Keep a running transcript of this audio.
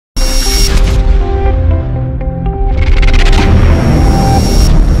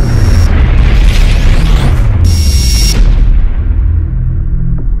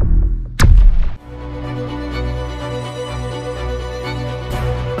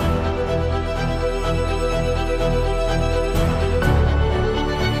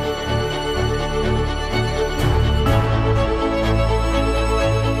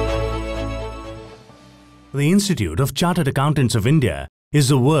The Institute of Chartered Accountants of India is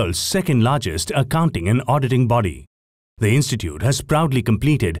the world's second largest accounting and auditing body. The Institute has proudly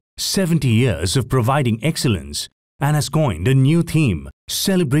completed 70 years of providing excellence and has coined a new theme,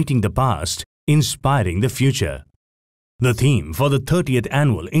 celebrating the past, inspiring the future. The theme for the 30th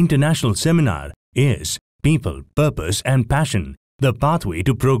Annual International Seminar is People, Purpose and Passion, the Pathway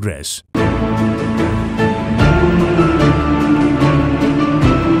to Progress.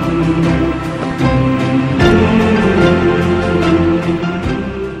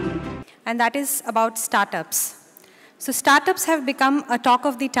 And that is about startups. So startups have become a talk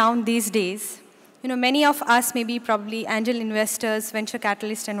of the town these days. Many of us may be probably angel investors, venture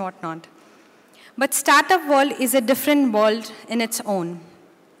capitalists and whatnot. But startup world is a different world in its own.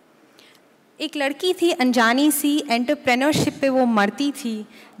 एक लड़की थी अनजानी सी, entrepreneurship पे वो मरती थी.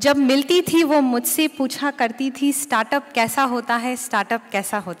 जब मिलती थी वो मुझसे पूछा करती थी, स्टार्टअप कैसा होता है, स्टार्टअप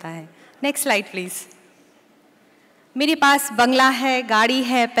कैसा होता है. Next slide please. मेरे पास बंगला है, गाड़ी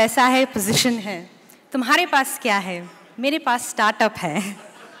है, पैसा है, पोजीशन है. तुम्हारे पास क्या है? मेरे पास स्टार्टअप है.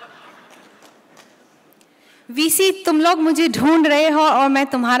 वीसी, तुम लोग मुझे ढूंढ रहे हो और मैं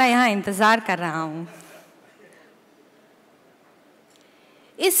तुम्हारा यहाँ इंतजार कर रहा हूँ.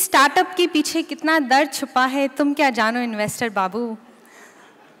 इस स्टार्टअप के पीछे कितना दर्द छुपा है तुम क्या जानो इन्वेस्टर बाबू.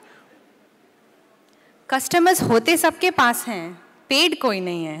 कस्टमर्स होते सबके पास हैं, पेड कोई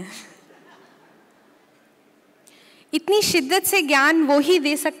नहीं है. इतनी शिद्दत से ज्ञान वो ही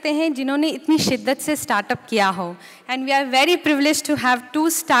दे सकते हैं जिन्होंने इतनी शिद्दत से स्टार्टअप किया हो. And we are very privileged to have 2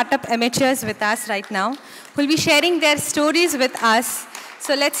 startup amateurs with us right now who will be sharing their stories with us.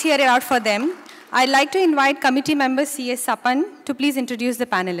 So let's hear it out for them. I'd like to invite committee member CA Sapan to please introduce the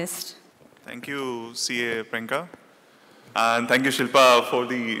panelists. Thank you, CA Priyanka. And thank you, Shilpa, for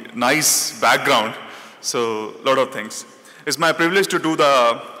the nice background. So, a lot of things. It's my privilege to do the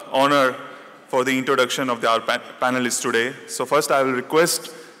honor for the introduction of our panelists today. So first, I will request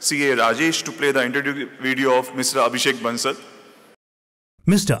CA Rajesh to play the interview video of Mr. Abhishek Bansal.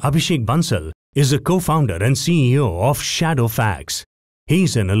 Mr. Abhishek Bansal is a co-founder and CEO of Shadowfax. He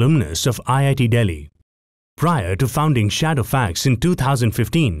is an alumnus of IIT Delhi. Prior to founding Shadowfax in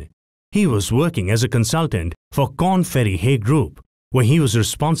 2015, he was working as a consultant for Korn Ferry Hay Group, where he was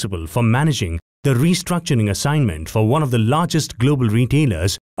responsible for managing the restructuring assignment for one of the largest global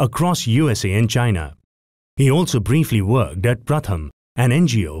retailers across USA and China. He also briefly worked at Pratham, an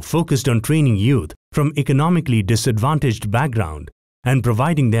NGO focused on training youth from economically disadvantaged background and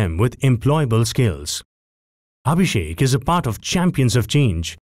providing them with employable skills. Abhishek is a part of Champions of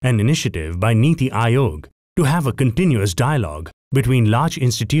Change, an initiative by Niti Aayog to have a continuous dialogue between large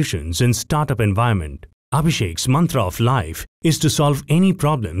institutions and startup environment. Abhishek's mantra of life is to solve any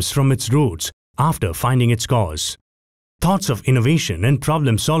problems from its roots after finding its cause. Thoughts of innovation and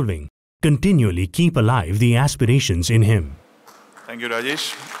problem solving continually keep alive the aspirations in him. Thank you, Rajesh.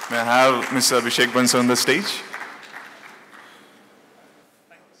 May I have Mr. Abhishek Bansal on the stage?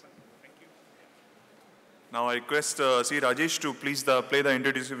 Now I request C. Rajesh to please play the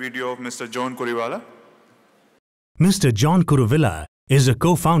introductory video of Mr. John Kuruvilla. Mr. John Kuruvilla is a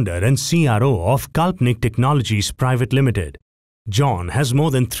co-founder and CRO of Kalpnik Technologies Private Limited. John has more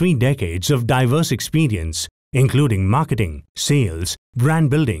than 3 decades of diverse experience, including marketing, sales,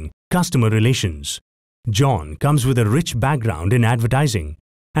 brand building, customer relations. John comes with a rich background in advertising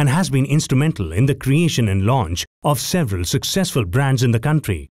and has been instrumental in the creation and launch of several successful brands in the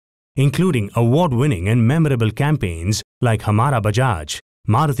country, including award-winning and memorable campaigns like Hamara Bajaj,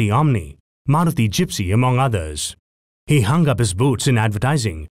 Maruti Omni, Maruti Gypsy, among others. He hung up his boots in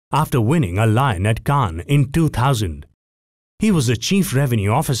advertising after winning a Lion at Cannes in 2000. He was the Chief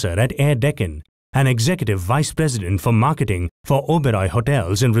Revenue Officer at Air Deccan and Executive Vice President for Marketing for Oberoi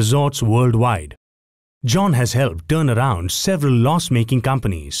Hotels and Resorts worldwide. John has helped turn around several loss-making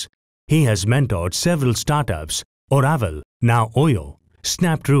companies. He has mentored several startups, Oravel, now Oyo,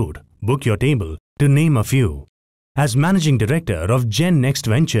 Snaptroot, Book Your Table, to name a few. As Managing Director of Gen Next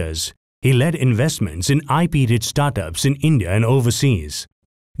Ventures, he led investments in IP-rich startups in India and overseas.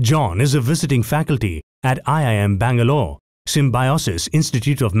 John is a visiting faculty at IIM Bangalore, Symbiosis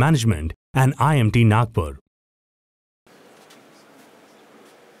Institute of Management and IMT Nagpur.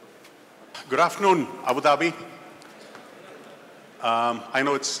 Good afternoon, Abu Dhabi. I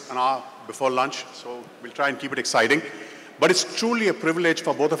know it's an hour before lunch, so we'll try and keep it exciting. But it's truly a privilege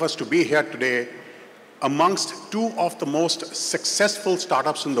for both of us to be here today amongst 2 of the most successful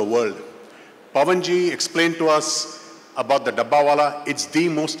startups in the world. Pavanji explained to us about the Dabbawala. It's the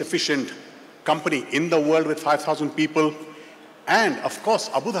most efficient company in the world with 5,000 people. And of course,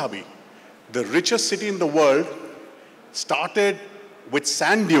 Abu Dhabi, the richest city in the world, started with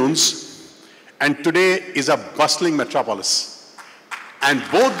sand dunes and today is a bustling metropolis. And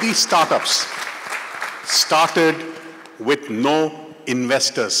both these startups started with no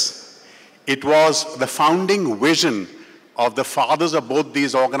investors. It was the founding vision of the fathers of both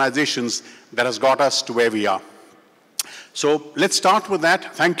these organizations that has got us to where we are. So let's start with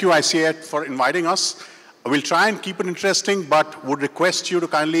that. Thank you, ICA, for inviting us. We'll try and keep it interesting, but would request you to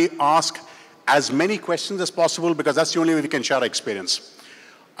kindly ask as many questions as possible, because that's the only way we can share our experience.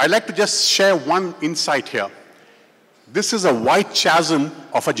 I'd like to just share one insight here. This is a white chasm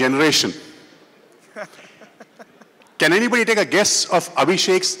of a generation. Can anybody take a guess of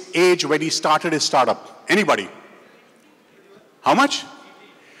Abhishek's age when he started his startup? Anybody? How much?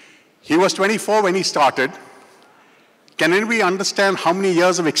 He was 24 when he started. Can anybody understand how many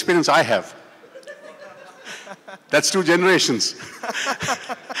years of experience I have? That's 2 generations.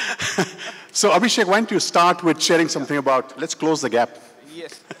 So Abhishek, why don't you start with sharing something about, let's close the gap.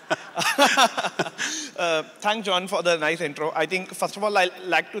 Yes. Thanks, John, for the nice intro. I think, first of all, I'd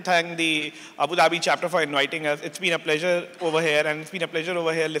like to thank the Abu Dhabi chapter for inviting us. It's been a pleasure over here, and it's been a pleasure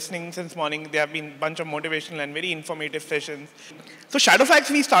over here listening since morning. There have been a bunch of motivational and very informative sessions. So Shadowfax,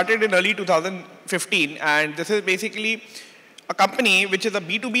 we started in early 2015, and this is basically a company which is a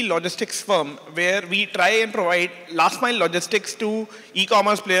B2B logistics firm where we try and provide last mile logistics to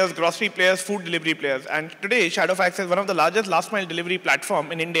e-commerce players, grocery players, food delivery players. And today, Shadowfax is one of the largest last mile delivery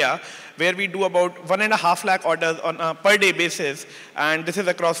platform in India, where we do about 1.5 lakh orders on a per day basis. And this is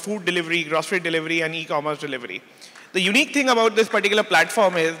across food delivery, grocery delivery, and e-commerce delivery. The unique thing about this particular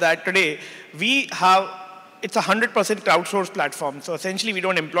platform is that today we have it's a 100% crowdsourced platform. So essentially, we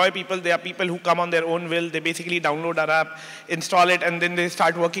don't employ people. There are people who come on their own will. They basically download our app, install it, and then they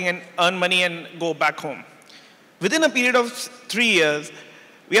start working and earn money and go back home. Within a period of 3 years,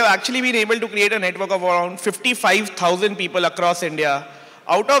 we have actually been able to create a network of around 55,000 people across India.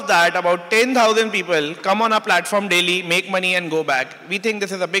 Out of that, about 10,000 people come on our platform daily, make money, and go back. We think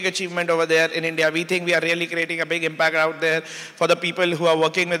this is a big achievement over there in India. We think we are really creating a big impact out there for the people who are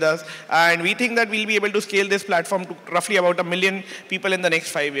working with us. And we think that we'll be able to scale this platform to roughly about 1 million people in the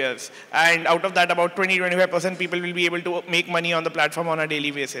next 5 years. And out of that, about 20-25% people will be able to make money on the platform on a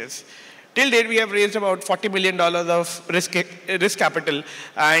daily basis. Till date, we have raised about $40 million of risk capital.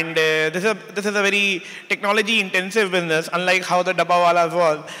 And this is a very technology-intensive business, unlike how the Dabbawalas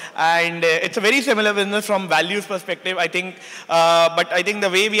was. And it's a very similar business from values perspective, I think. But I think the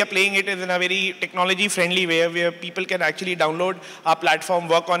way we are playing it is in a very technology-friendly way, where people can actually download our platform,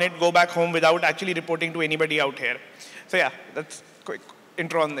 work on it, go back home without actually reporting to anybody out here. So yeah, that's a quick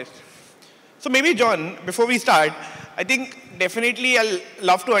intro on this. So maybe, John, before we start, I think definitely I'll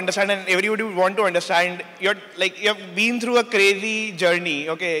love to understand, and everybody would want to understand, you have been through a crazy journey,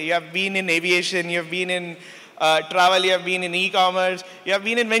 okay? You have been in aviation, you have been in travel, you have been in e-commerce, you have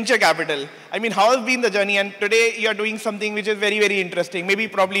been in venture capital. I mean, how has been the journey? And today you are doing something which is very, very interesting. Maybe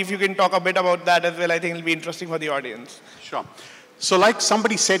probably if you can talk a bit about that as well, I think it'll be interesting for the audience. Sure. So like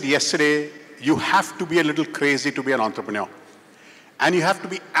somebody said yesterday, you have to be a little crazy to be an entrepreneur. And you have to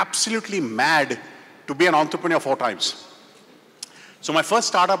be absolutely mad to be an entrepreneur 4 times. So my first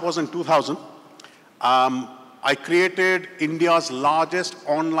startup was in 2000. I created India's largest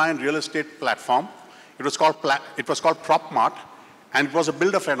online real estate platform. It was called PropMart, and it was a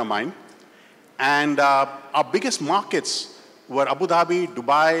builder friend of mine. And our biggest markets were Abu Dhabi,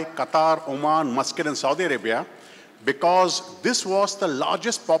 Dubai, Qatar, Oman, Muscat, and Saudi Arabia, because this was the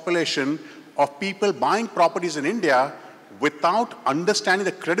largest population of people buying properties in India without understanding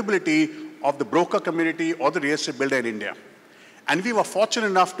the credibility of the broker community or the real estate builder in India. And we were fortunate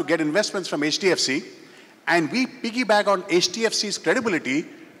enough to get investments from HDFC, and we piggyback on HDFC's credibility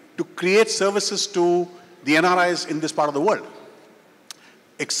to create services to the NRIs in this part of the world.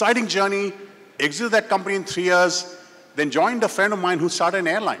 Exciting journey, exited that company in 3 years, then joined a friend of mine who started an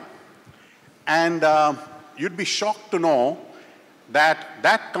airline. And you'd be shocked to know that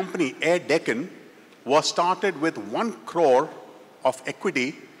that company, Air Deccan, was started with 1 crore of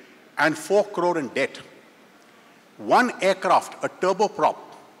equity and 4 crore in debt. One aircraft, a turboprop,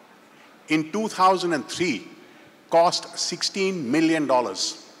 in 2003 cost $16 million.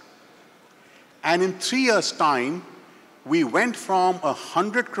 And in 3 years' time, we went from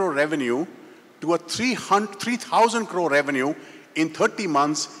 100 crore revenue to a 3,000 crore revenue in 30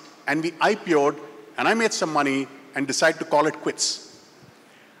 months, and we IPO'd, and I made some money and decided to call it quits.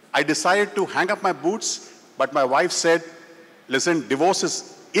 I decided to hang up my boots, but my wife said, listen, divorce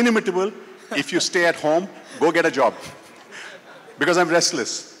is inimitable. If you stay at home, go get a job. Because I'm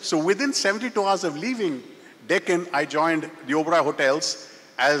restless. So within 72 hours of leaving Deccan, I joined the Oberoi Hotels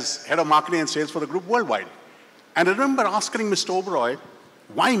as head of marketing and sales for the group worldwide. And I remember asking Mr. Oberoi,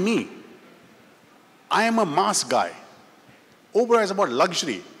 why me? I am a mass guy. Oberoi is about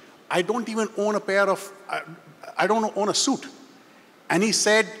luxury. I don't even own a pair of, I don't own a suit. And he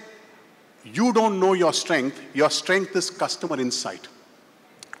said, you don't know your strength. Your strength is customer insight.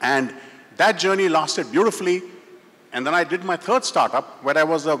 And that journey lasted beautifully. And then I did my third startup, where I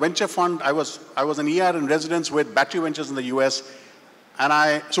was a venture fund. I was an ER in residence with Battery Ventures in the US.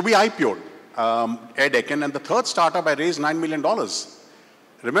 And so we IPO'd Air Deccan. And the third startup, I raised $9 million.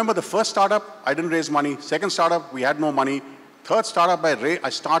 Remember, the first startup, I didn't raise money. Second startup, we had no money. Third startup, I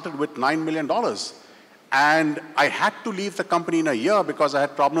started with $9 million. And I had to leave the company in a year because I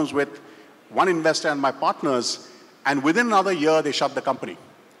had problems with one investor and my partners. And within another year, they shut the company.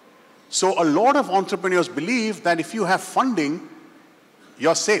 So a lot of entrepreneurs believe that if you have funding,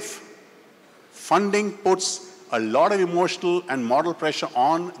 you're safe. Funding puts a lot of emotional and moral pressure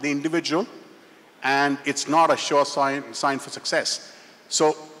on the individual, and it's not a sure sign for success.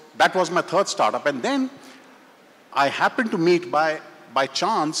 So that was my third startup. And then I happened to meet by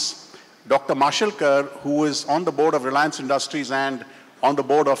chance Dr. Mashelkar, who is on the board of Reliance Industries and on the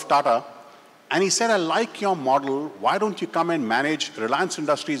board of Tata. And he said, I like your model. Why don't you come and manage Reliance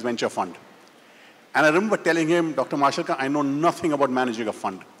Industries Venture Fund? And I remember telling him, Dr. Mashelkar, I know nothing about managing a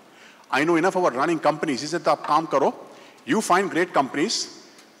fund. I know enough about running companies. He said, "Aap kaam karo. You find great companies,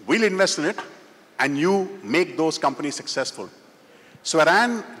 we'll invest in it, and you make those companies successful." So I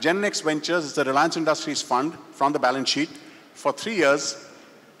ran GenX Ventures, it's the Reliance Industries fund, from the balance sheet for 3 years.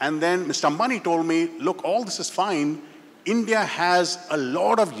 And then Mr. Ambani told me, look, all this is fine. India has a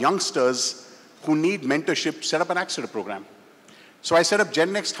lot of youngsters who need mentorship, set up an accelerator program. So I set up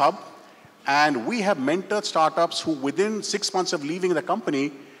GenX Hub, and we have mentored startups who within 6 months of leaving the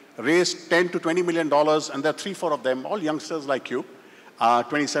company raised $10 to $20 million, and there are 3, 4 of them, all youngsters like you,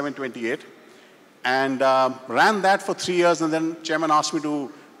 27, 28. And ran that for 3 years, and then chairman asked me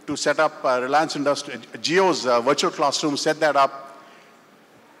to set up Reliance Industries, Jio's virtual classroom, set that up.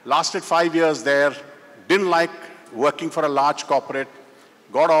 Lasted 5 years there, didn't like working for a large corporate,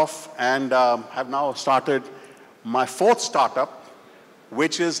 got off, and have now started my fourth startup,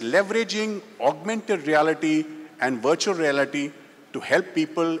 which is leveraging augmented reality and virtual reality to help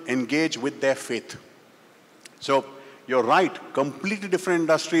people engage with their faith. So you're right, completely different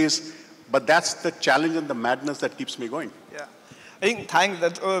industries, but that's the challenge and the madness that keeps me going. Yeah, I think thanks.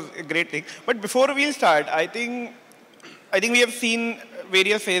 That was a great thing. But before we start, I think we have seen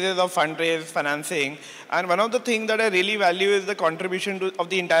various phases of fundraise, financing, and one of the things that I really value is the contribution of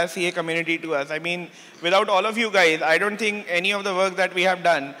the entire CA community to us. I mean, without all of you guys, I don't think any of the work that we have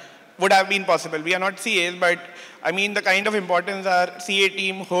done would have been possible. We are not CAs, but I mean, the kind of importance our CA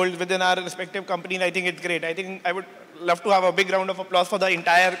team holds within our respective companies, I think it's great. I think I would love to have a big round of applause for the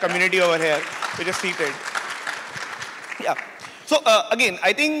entire community over here, which is seated. Yeah. So again,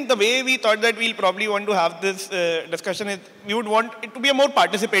 I think the way we thought that we'll probably want to have this discussion is we would want it to be a more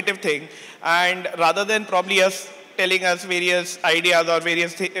participative thing, and rather than probably us telling us various ideas or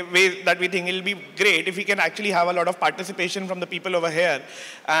various ways that we think it'll be great, if we can actually have a lot of participation from the people over here,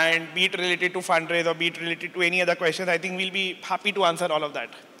 and be it related to fundraise or be it related to any other questions, I think we'll be happy to answer all of that.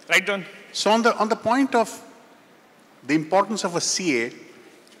 Right, John? So on the point of the importance of a CA,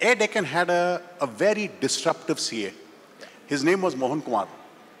 Air Deccan had a very disruptive CA. His name was Mohan Kumar.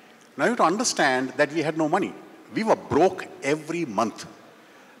 Now you have to understand that we had no money. We were broke every month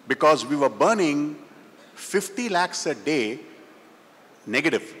because we were burning 50 lakhs a day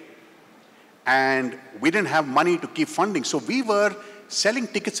negative. And we didn't have money to keep funding. So we were selling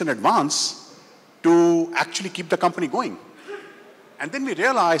tickets in advance to actually keep the company going. And then we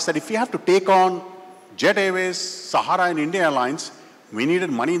realized that if we have to take on Jet Airways, Sahara, and India Airlines, we needed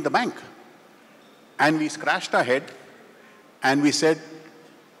money in the bank. And we scratched our head and we said,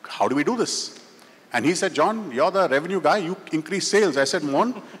 how do we do this? And he said, John, you're the revenue guy, you increase sales. I said,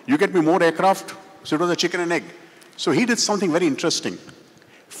 Mohan, you get me more aircraft. So it was a chicken and egg. So he did something very interesting.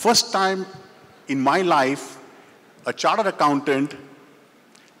 First time in my life, a chartered accountant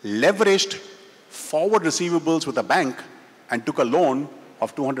leveraged forward receivables with a bank and took a loan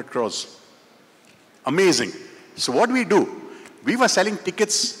of 200 crores. Amazing. So what do? We were selling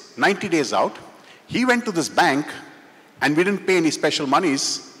tickets 90 days out. He went to this bank and we didn't pay any special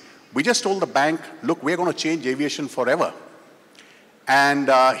monies. We just told the bank, look, we're going to change aviation forever. And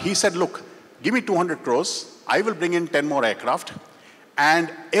he said, look, give me 200 crores. I will bring in 10 more aircraft.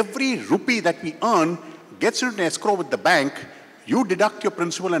 And every rupee that we earn gets into an escrow with the bank. You deduct your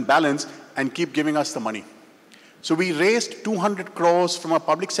principal and balance and keep giving us the money. So we raised 200 crores from a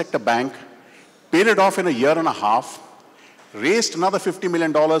public sector bank, paid it off in a year and a half, raised another $50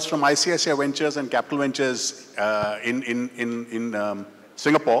 million from ICICI Ventures and Capital Ventures in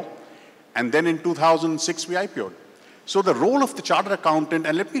Singapore, And then in 2006, we IPO'd. So the role of the chartered accountant,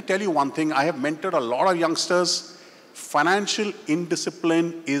 and let me tell you one thing, I have mentored a lot of youngsters. Financial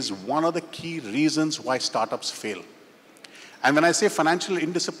indiscipline is one of the key reasons why startups fail. And when I say financial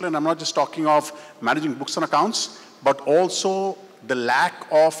indiscipline, I'm not just talking of managing books and accounts, but also the lack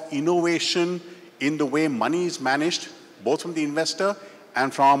of innovation in the way money is managed, both from the investor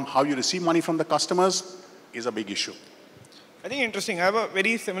and from how you receive money from the customers, is a big issue. I think interesting. I have a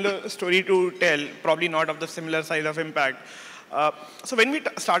very similar story to tell, probably not of the similar size of impact. So when we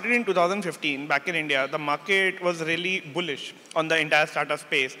started in 2015, back in India, the market was really bullish on the entire startup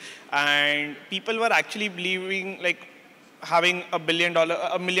space. And people were actually believing like having $1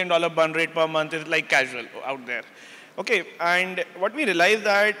 million burn rate per month is like casual out there. Okay, and what we realized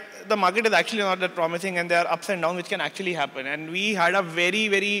that the market is actually not that promising and there are ups and downs which can actually happen. And we had a very,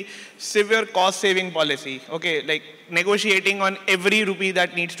 very severe cost-saving policy, okay, like negotiating on every rupee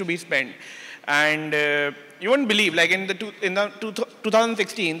that needs to be spent. And you won't believe, like in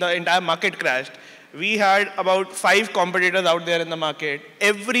 2016, the entire market crashed. We had about 5 competitors out there in the market.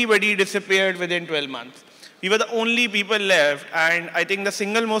 Everybody disappeared within 12 months. We were the only people left, and I think the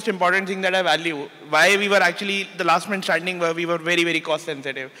single most important thing that I value, why we were actually the last man standing, we were very, very cost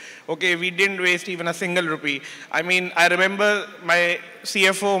sensitive. Okay, we didn't waste even a single rupee. I mean, I remember my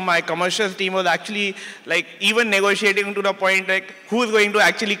CFO, my commercials team was actually like even negotiating to the point like who's going to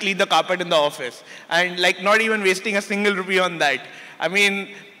actually clean the carpet in the office, and like not even wasting a single rupee on that. I mean,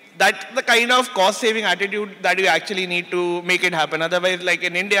 that's the kind of cost-saving attitude that you actually need to make it happen. Otherwise, like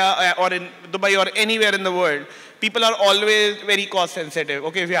in India or in Dubai or anywhere in the world, people are always very cost-sensitive.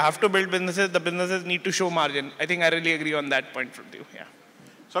 Okay, if you have to build businesses, the businesses need to show margin. I think I really agree on that point from you. Yeah.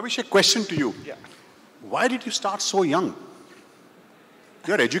 So Abhishek, question to you. Yeah. Why did you start so young?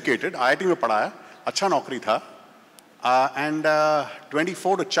 You're educated. IIT में पढ़ा है, अच्छा नौकरी था, and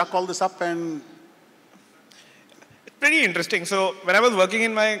 24 to chuck all this up and. Pretty interesting. So when I was working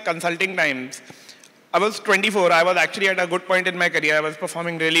in my consulting times, I was 24. I was actually at a good point in my career. I was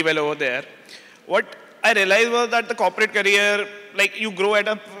performing really well over there. What I realized was that the corporate career, like you grow at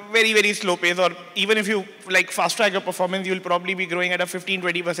a very, very slow pace, or even if you like fast track your performance, you'll probably be growing at a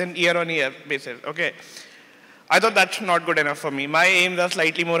 15-20% year-on-year basis. Okay. I thought that's not good enough for me. My aims are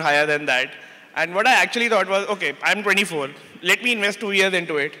slightly more higher than that. And what I actually thought was, okay, I'm 24. Let me invest 2 years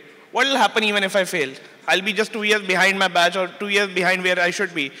into it. What will happen even if I fail? I'll be just 2 years behind my batch or 2 years behind where I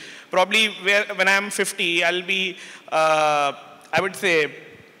should be. Probably when I'm 50, I'll be, I would say,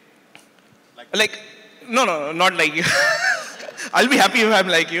 like no, not like you. I'll be happy if I'm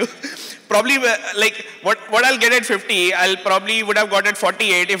like you. Probably like what I'll get at 50, I'll probably would have got at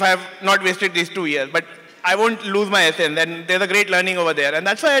 48 if I have not wasted these 2 years. But I won't lose my essence, and there's a great learning over there. And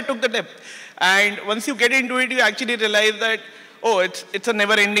that's why I took the tip. And once you get into it, you actually realize that, oh, it's a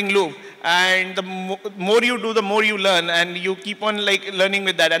never-ending loop. And the more you do, the more you learn, and you keep on like learning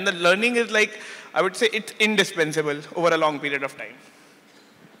with that. And the learning is like, I would say it's indispensable over a long period of time.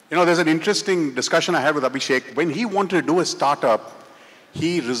 You know, there's an interesting discussion I had with Abhishek. When he wanted to do a startup,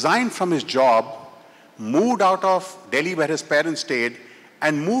 he resigned from his job, moved out of Delhi where his parents stayed,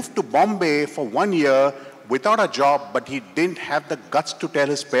 and moved to Bombay for 1 year without a job, but he didn't have the guts to tell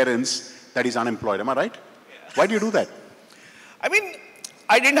his parents that he's unemployed. Am I right? Yeah. Why do you do that? I mean,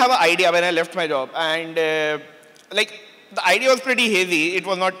 I didn't have an idea when I left my job, and like the idea was pretty hazy. It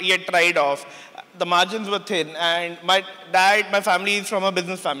was not yet tried off. The margins were thin, and my family is from a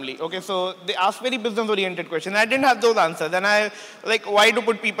business family. Okay, so they asked very business-oriented questions. I didn't have those answers, and I like, why to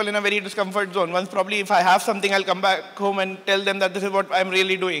put people in a very discomfort zone? Once probably if I have something, I'll come back home and tell them that this is what I'm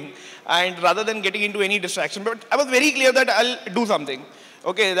really doing, and rather than getting into any distraction. But I was very clear that I'll do something.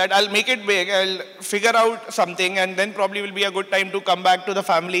 Okay, that I'll make it big, I'll figure out something, and then probably will be a good time to come back to the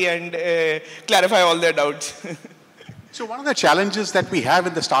family and clarify all their doubts. So one of the challenges that we have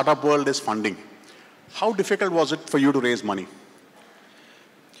in the startup world is funding. How difficult was it for you to raise money?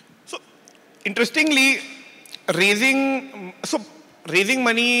 So, interestingly, raising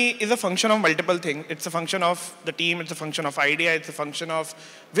money is a function of multiple things. It's a function of the team, it's a function of idea, it's a function of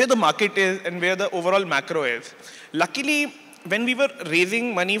where the market is and where the overall macro is. Luckily, when we were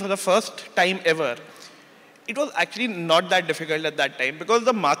raising money for the first time ever, it was actually not that difficult at that time because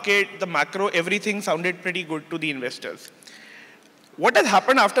the market, the macro, everything sounded pretty good to the investors. What has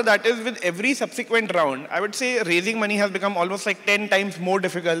happened after that is with every subsequent round, I would say raising money has become almost like 10 times more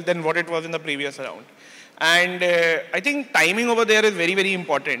difficult than what it was in the previous round. And I think timing over there is very, very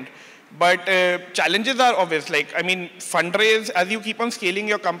important. But challenges are obvious. Like, I mean, fundraise, as you keep on scaling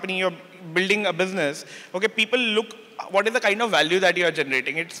your company, you're building a business, okay, people look what is the kind of value that you are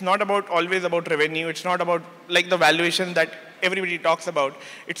generating. It's not about always about revenue. It's not about like the valuation that everybody talks about.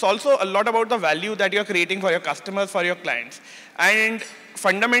 It's also a lot about the value that you're creating for your customers, for your clients. And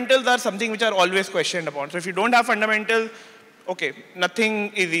fundamentals are something which are always questioned upon. So if you don't have fundamentals, okay,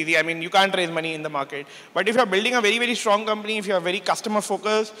 nothing is easy. I mean, you can't raise money in the market. But if you're building a very, very strong company, if you're very customer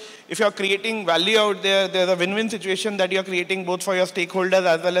focused, if you're creating value out there, there's a win-win situation that you're creating both for your stakeholders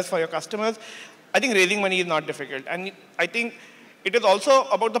as well as for your customers. I think raising money is not difficult. And I think it is also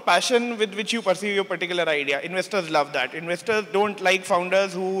about the passion with which you pursue your particular idea. Investors love that. Investors don't like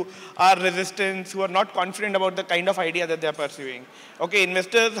founders who are resistant, who are not confident about the kind of idea that they're pursuing. Okay,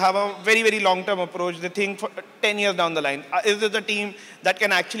 investors have a very, very long-term approach. They think for 10 years down the line. Is this a team that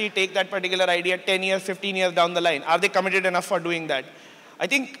can actually take that particular idea 10 years, 15 years down the line? Are they committed enough for doing that? I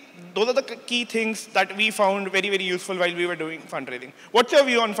think those are the key things that we found very, very useful while we were doing fundraising. What's your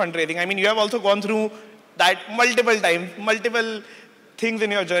view on fundraising? I mean, you have also gone through that multiple times, multiple things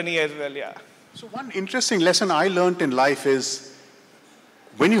in your journey as well, yeah. So one interesting lesson I learned in life is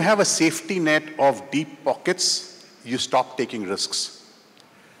when you have a safety net of deep pockets, you stop taking risks.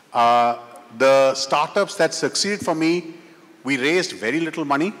 The startups that succeeded for me, we raised very little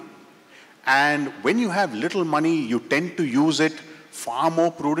money. And when you have little money, you tend to use it far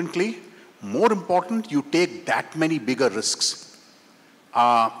more prudently. More important, you take that many bigger risks.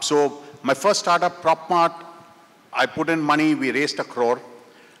 So my first startup, PropMart, I put in money, we raised 1 crore.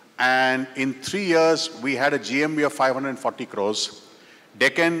 And in 3 years, we had a GMV of 540 crores.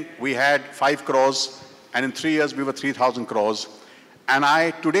 Deccan, we had 5 crores. And in 3 years, we were 3,000 crores. And I,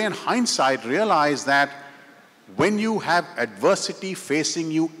 today in hindsight, realize that when you have adversity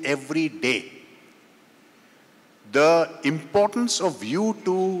facing you every day, the importance of you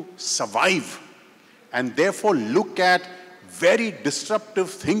to survive and therefore look at very disruptive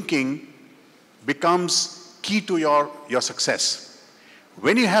thinking becomes key to your success.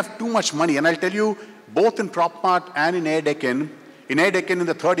 When you have too much money, and I'll tell you, both in PropMart and in Air Deccan in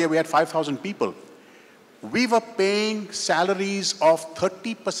the third year, we had 5,000 people. We were paying salaries of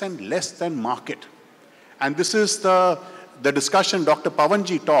 30% less than market. And this is the discussion Dr.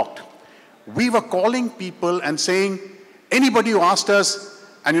 Pavanji talked. We were calling people and saying, anybody who asked us,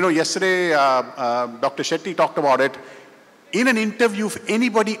 and you know, yesterday Dr. Shetty talked about it, in an interview, if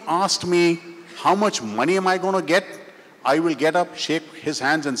anybody asked me, how much money am I going to get? I will get up, shake his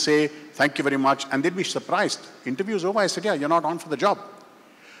hands and say, thank you very much. And they'd be surprised. Interview's over. I said, yeah, you're not on for the job.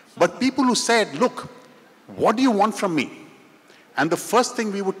 But people who said, look, what do you want from me? And the first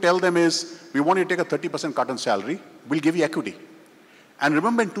thing we would tell them is, we want you to take a 30% cut in salary. We'll give you equity. And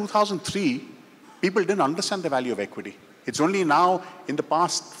remember, in 2003, people didn't understand the value of equity. It's only now, in the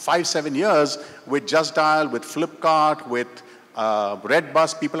past 5-7 years, with Just Dial, with Flipkart, with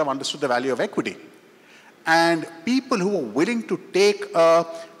Redbus, people have understood the value of equity. And people who were willing to take a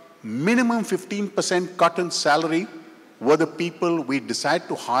minimum 15% cut in salary were the people we decided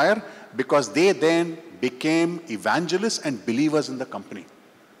to hire, because they then became evangelists and believers in the company.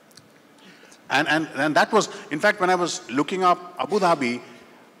 And that was, in fact, when I was looking up Abu Dhabi,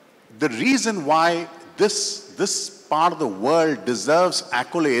 the reason why this part of the world deserves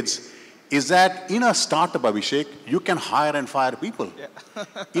accolades is that in a startup, Abhishek, you can hire and fire people. Yeah.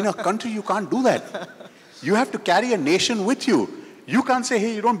 In a country, you can't do that. You have to carry a nation with you. You can't say,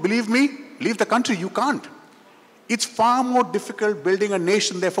 hey, you don't believe me? Leave the country. You can't. It's far more difficult building a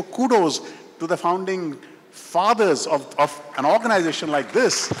nation. Therefore, kudos to the founding fathers of an organization like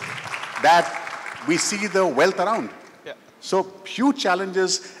this, that we see the wealth around. Yeah. So huge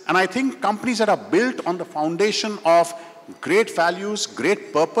challenges. And I think companies that are built on the foundation of great values,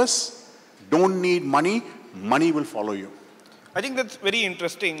 great purpose, don't need money. Money will follow you. I think that's very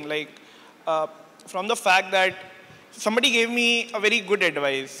interesting. Like, from the fact that somebody gave me a very good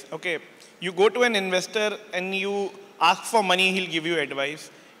advice. Okay, you go to an investor and you ask for money, he'll give you advice.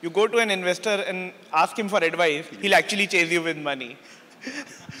 You go to an investor and ask him for advice, he'll actually chase you with money.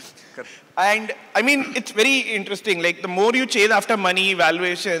 And I mean, it's very interesting. Like, the more you chase after money,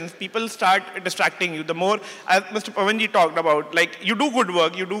 valuations, people start distracting you. The more, as Mr. Pavanji talked about, like, you do good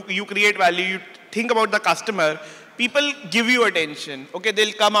work, you create value, you think about the customer, people give you attention. Okay,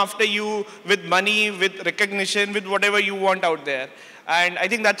 they'll come after you with money, with recognition, with whatever you want out there. And I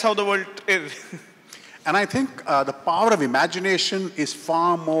think that's how the world is. And I think the power of imagination is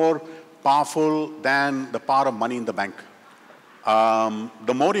far more powerful than the power of money in the bank.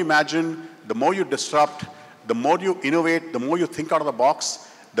 The more you imagine, the more you disrupt, the more you innovate, the more you think out of the box,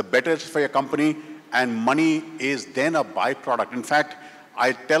 the better it is for your company, and money is then a byproduct. In fact,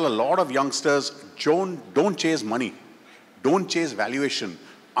 I tell a lot of youngsters, don't chase money. Don't chase valuation.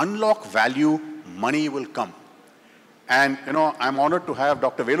 Unlock value, money will come. And, you know, I'm honored to have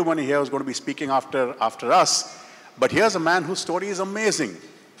Dr. Velumani here, who's going to be speaking after us. But here's a man whose story is amazing.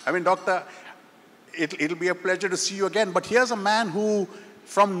 I mean, Doctor, it'll be a pleasure to see you again. But here's a man who,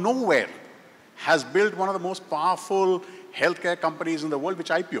 from nowhere, has built one of the most powerful healthcare companies in the world, which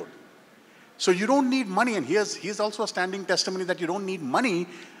IPO'd. So you don't need money. And here's also a standing testimony that you don't need money.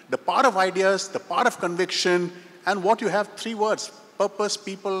 The power of ideas, the power of conviction, and what you have, 3 words: purpose,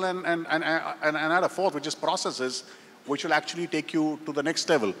 people, and add a 4th, which is processes, which will actually take you to the next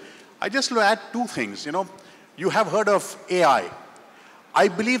level. I just will add 2 things. You know, you have heard of AI. I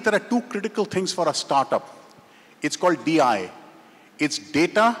believe there are 2 critical things for a startup. It's called DI. It's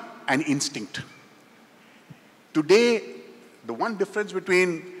data and instinct. Today, the one difference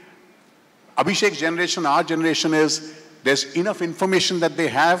between Abhishek's generation and our generation is there's enough information that they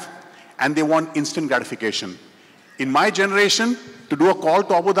have, and they want instant gratification. In my generation, to do a call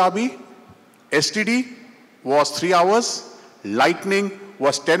to Abu Dhabi, STD was 3 hours, Lightning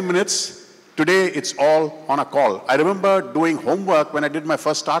was 10 minutes. Today, it's all on a call. I remember doing homework when I did my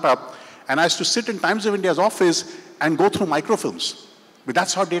first startup, and I used to sit in Times of India's office and go through microfilms. But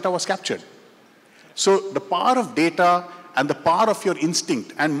that's how data was captured. So the power of data and the power of your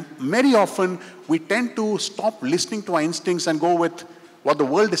instinct, and very often we tend to stop listening to our instincts and go with what the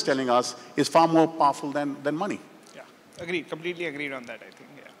world is telling us, is far more powerful than money. Yeah, agreed, completely agreed on that, I think,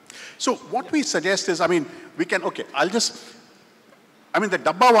 yeah. So what we suggest is, I mean, we can, okay, the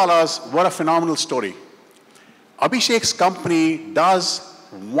Dabbawalas were a phenomenal story. Abhishek's company does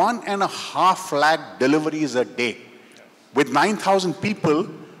 1.5 lakh deliveries a day with 9,000 people,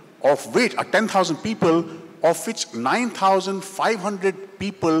 of which, 10,000 people, of which 9,500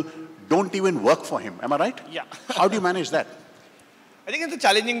 people don't even work for him. Am I right? Yeah. How do you manage that? I think it's a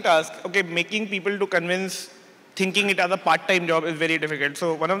challenging task. Okay, making people to convince thinking it as a part-time job is very difficult.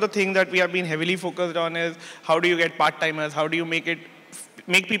 So one of the things that we have been heavily focused on is how do you get part-timers? How do you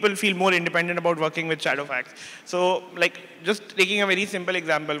make people feel more independent about working with Shadowfax? So like just taking a very simple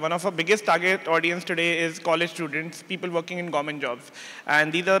example, one of our biggest target audience today is college students, people working in government jobs.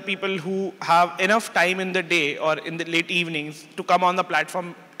 And these are people who have enough time in the day or in the late evenings to come on the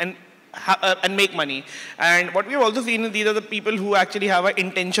platform and make money. And what we've also seen is these are the people who actually have an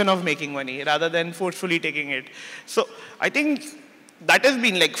intention of making money rather than forcefully taking it. So I think that has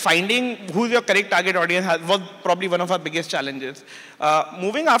been like finding who's your correct target audience was probably one of our biggest challenges.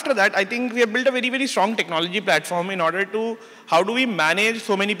 Moving after that, I think we have built a very, very strong technology platform in order to, how do we manage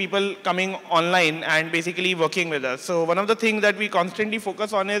so many people coming online and basically working with us. So one of the things that we constantly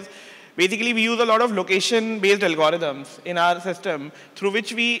focus on is basically we use a lot of location-based algorithms in our system through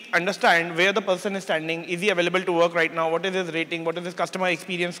which we understand where the person is standing, is he available to work right now, what is his rating, what is his customer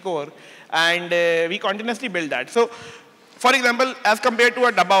experience score, and we continuously build that. So for example, as compared to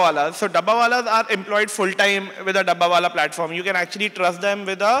a Dabbawalas, so Dabbawalas are employed full-time with a Dabbawala platform. You can actually trust them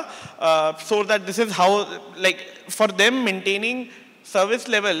with a source that this is how, like for them maintaining service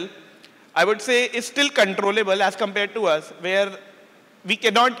level, I would say is still controllable as compared to us, where we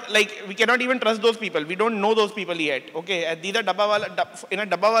cannot even trust those people. We don't know those people yet. Okay, these are in a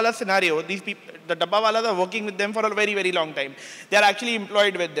Dabbawala scenario, these people, the Dabbawalas are working with them for a very, very long time. They are actually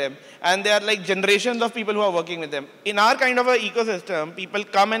employed with them. And there are like generations of people who are working with them. In our kind of a ecosystem, people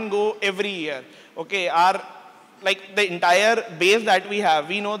come and go every year. Okay, like the entire base that we have,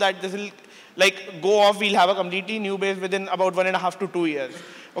 we know that this will like go off, we'll have a completely new base within about 1.5 to 2 years.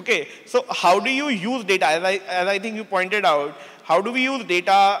 Okay, so how do you use data? As I think you pointed out, how do we use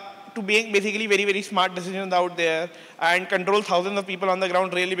data to make basically very, very smart decisions out there and control thousands of people on the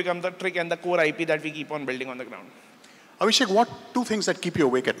ground really becomes the trick and the core IP that we keep on building on the ground. Abhishek, what 2 things that keep you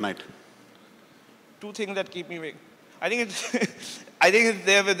awake at night? 2 things that keep me awake. I think it's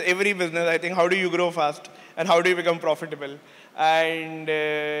there with every business. I think how do you grow fast and how do you become profitable? And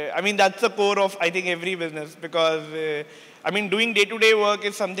I mean, that's the core of, I think, every business because, I mean, doing day-to-day work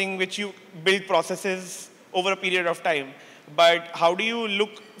is something which you build processes over a period of time. But how do you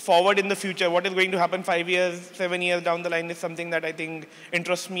look forward in the future? What is going to happen 5 years, 7 years down the line is something that I think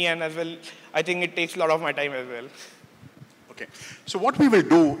interests me, and as well, I think it takes a lot of my time as well. Okay. So what we will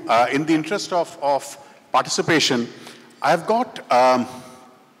do, in the interest of participation, I've got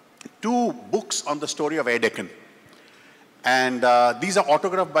 2 books on the story of Air Deccan. And these are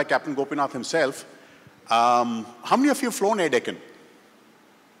autographed by Captain Gopinath himself. How many of you have flown Air Deccan?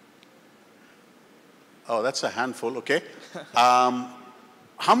 Oh, that's a handful, okay.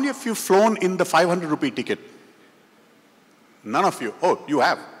 How many of you flown in the 500 rupee ticket? None of you. Oh, you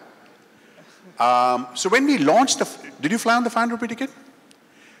have. So when we launched did you fly on the 500 rupee ticket?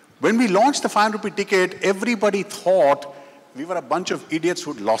 When we launched the 500 rupee ticket, everybody thought we were a bunch of idiots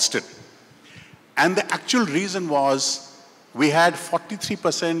who'd lost it. And the actual reason was we had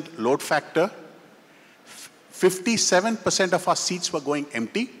 43% load factor, 57% of our seats were going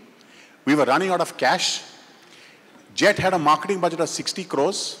empty. We were running out of cash. Jet had a marketing budget of 60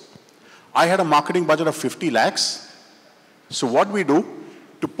 crores. I had a marketing budget of 50 lakhs. So what we do,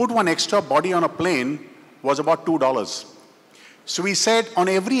 to put one extra body on a plane was about $2. So we said on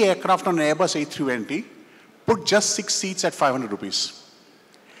every aircraft on an Airbus A320, put just 6 seats at 500 rupees.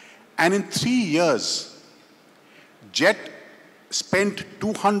 And in 3 years, Jet spent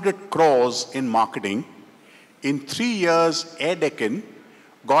 200 crores in marketing. In 3 years, Air Deccan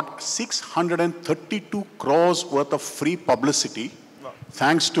got 632 crores worth of free publicity,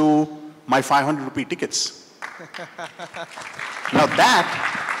 thanks to my 500 rupee tickets. Now that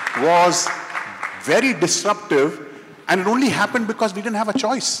was very disruptive, and it only happened because we didn't have a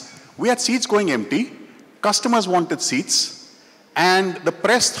choice. We had seats going empty, customers wanted seats, and the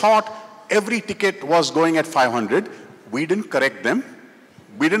press thought every ticket was going at 500. We didn't correct them,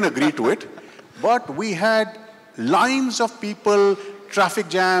 we didn't agree to it, but we had lines of people, traffic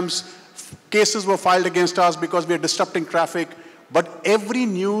jams, cases were filed against us because we are disrupting traffic, but every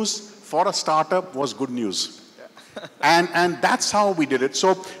news for a startup was good news. And that's how we did it.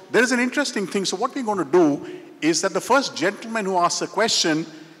 So there is an interesting thing. So what we're going to do is that the first gentleman who asks a question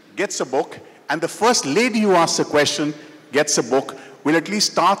gets a book, and the first lady who asks a question gets a book. We'll at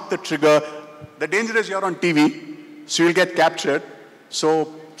least start the trigger. The danger is you're on TV, so you'll get captured.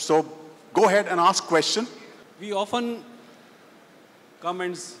 So go ahead and ask question. We often come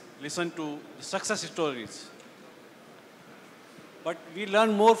and listen to the success stories, but we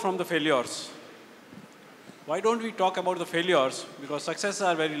learn more from the failures. Why don't we talk about the failures? Because successes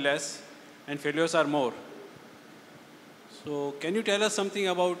are very less and failures are more. So can you tell us something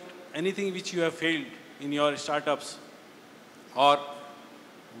about anything which you have failed in your startups, or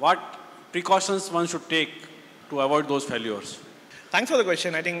what precautions one should take to avoid those failures? Thanks for the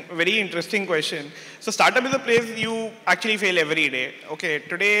question. I think very interesting question. So startup is a place you actually fail every day. Okay,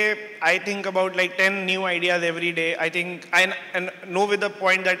 today I think about like 10 new ideas every day. I think I know with the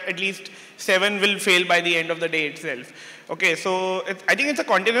point that at least 7 will fail by the end of the day itself. Okay, so I think it's a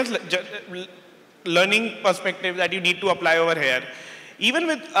continuous learning perspective that you need to apply over here. Even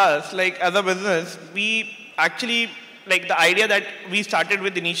with us, like as a business, we actually, like the idea that we started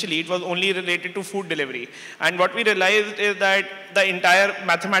with initially, it was only related to food delivery. And what we realized is that the entire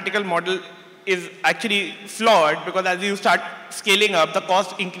mathematical model is actually flawed, because as you start scaling up, the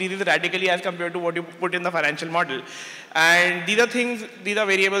cost increases radically as compared to what you put in the financial model. And these are things, these are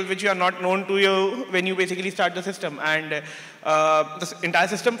variables which are not known to you when you basically start the system. And the entire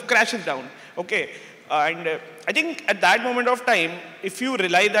system crashes down. Okay. And I think at that moment of time, if you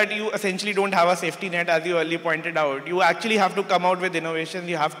realize that you essentially don't have a safety net, as you earlier pointed out, you actually have to come out with innovations.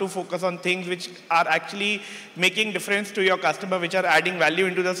 You have to focus on things which are actually making difference to your customer, which are adding value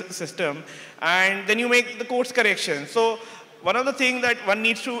into the system. And then you make the course correction. So one of the things that one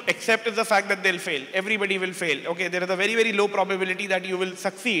needs to accept is the fact that they'll fail. Everybody will fail. Okay, there is a very, very low probability that you will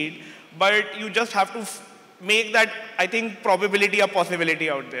succeed, but you just have to make that, I think, probability a possibility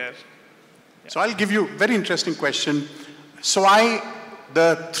out there. So I'll give you a very interesting question. So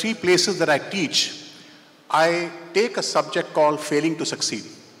the 3 places that I teach, I take a subject called failing to succeed.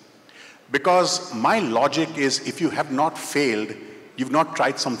 Because my logic is, if you have not failed, you've not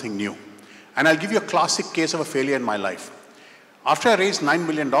tried something new. And I'll give you a classic case of a failure in my life. After I raised $9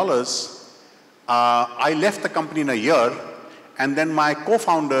 million, I left the company in a year, and then my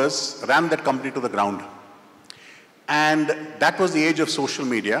co-founders ran that company to the ground. And that was the age of social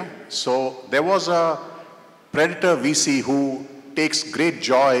media. So there was a predator VC who takes great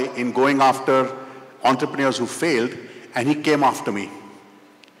joy in going after entrepreneurs who failed, and he came after me.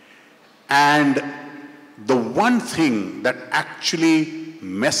 And the one thing that actually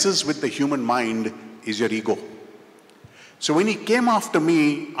messes with the human mind is your ego. So when he came after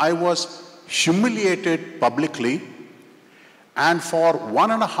me, I was humiliated publicly, and for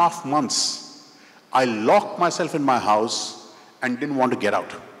 1.5 months, I locked myself in my house and didn't want to get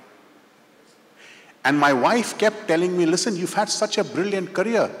out. And my wife kept telling me, listen, you've had such a brilliant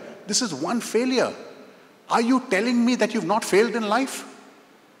career. This is one failure. Are you telling me that you've not failed in life?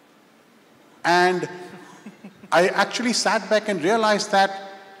 And I actually sat back and realized that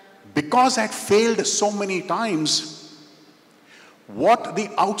because I'd failed so many times, what the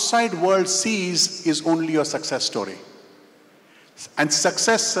outside world sees is only your success story. And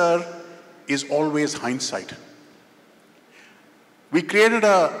success, sir, is always hindsight. We created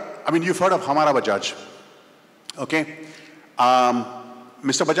you've heard of Hamara Bajaj, okay?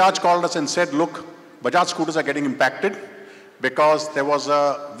 Mr. Bajaj called us and said, look, Bajaj scooters are getting impacted because there was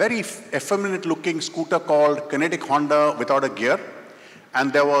a very effeminate looking scooter called Kinetic Honda without a gear,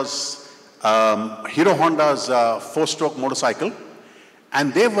 and there was Hero Honda's four-stroke motorcycle,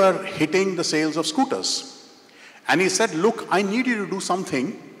 and they were hitting the sales of scooters. And he said, look, I need you to do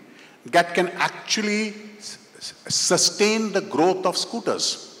something that can actually sustain the growth of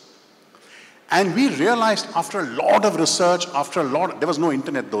scooters. And we realized after a lot of research, there was no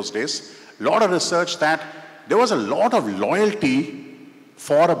internet those days, a lot of research that there was a lot of loyalty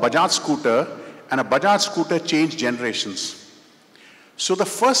for a Bajaj scooter, and a Bajaj scooter changed generations. So the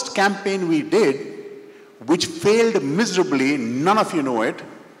first campaign we did, which failed miserably, none of you know it,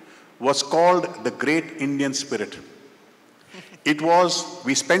 was called the Great Indian Spirit. It was,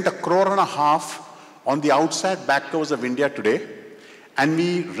 we spent $1.5 crore on the outside back doors of India today, and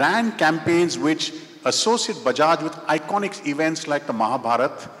we ran campaigns which associate Bajaj with iconic events like the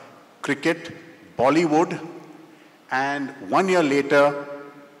Mahabharat, cricket, Bollywood, and 1 year later,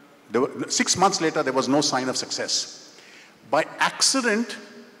 6 months later, there was no sign of success. By accident,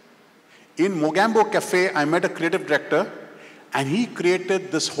 in Mogambo Cafe, I met a creative director, and he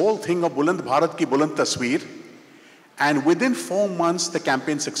created this whole thing of Buland Bharat Ki Buland Tasveer, and within 4 months, the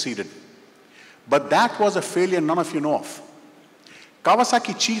campaign succeeded. But that was a failure none of you know of.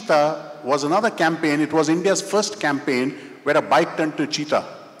 Kawasaki Cheetah was another campaign. It was India's first campaign where a bike turned to cheetah.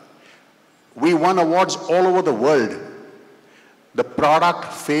 We won awards all over the world. The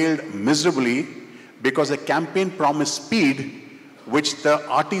product failed miserably because the campaign promised speed, which the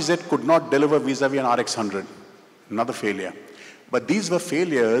RTZ could not deliver vis-a-vis an RX-100. Another failure. But these were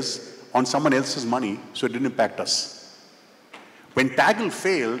failures on someone else's money, so it didn't impact us. When Taggle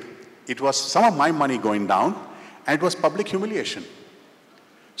failed, it was some of my money going down, and it was public humiliation.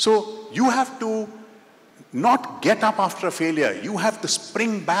 So you have to not get up after a failure. You have to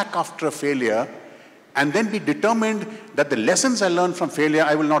spring back after a failure, and then be determined that the lessons I learned from failure,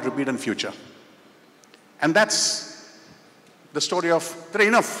 I will not repeat in future. And that's the story of, there are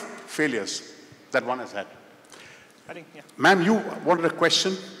enough failures that one has had. I think, yeah. Ma'am, you wanted a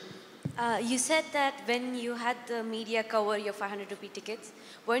question? You said that when you had the media cover your 500 rupee tickets,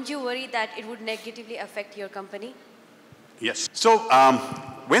 weren't you worried that it would negatively affect your company? Yes. So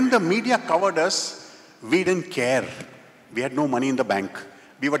when the media covered us, we didn't care. We had no money in the bank.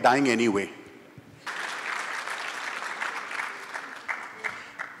 We were dying anyway.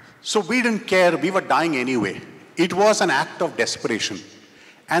 So we didn't care. We were dying anyway. It was an act of desperation.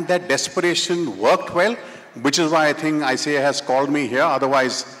 And that desperation worked well, which is why I think ICA has called me here.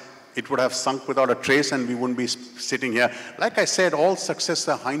 Otherwise, it would have sunk without a trace and we wouldn't be sitting here. Like I said, all success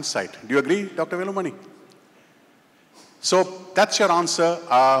is hindsight. Do you agree, Dr. Velumani? So that's your answer.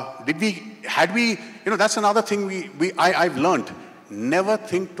 That's another thing I've learned. Never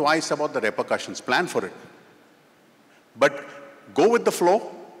think twice about the repercussions. Plan for it. But go with the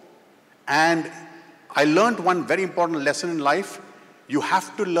flow. And I learned one very important lesson in life. You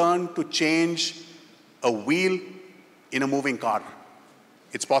have to learn to change a wheel in a moving car.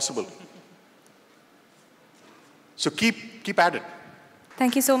 It's possible. So keep at it.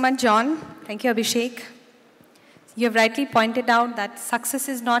 Thank you so much, John. Thank you, Abhishek. You have rightly pointed out that success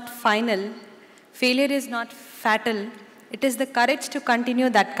is not final, failure is not fatal, it is the courage to continue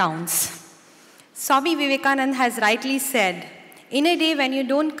that counts. Swami Vivekananda has rightly said, in a day when you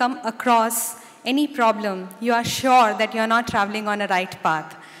don't come across any problem, you are sure that you are not traveling on a right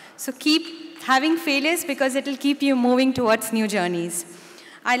path. So keep having failures because it will keep you moving towards new journeys.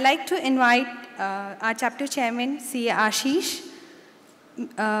 I'd like to invite our chapter chairman, C.A. Ashish,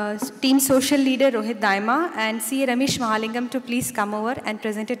 team social leader Rohit Daima, and C.A. Ramesh Mahalingam to please come over and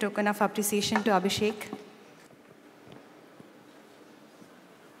present a token of appreciation to Abhishek.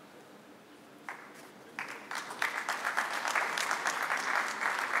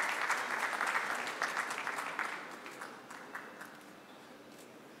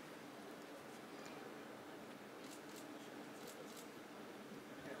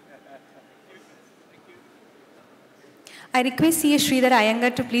 I request C.A. Sridhar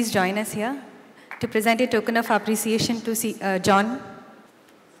Iyengar to please join us here to present a token of appreciation to John.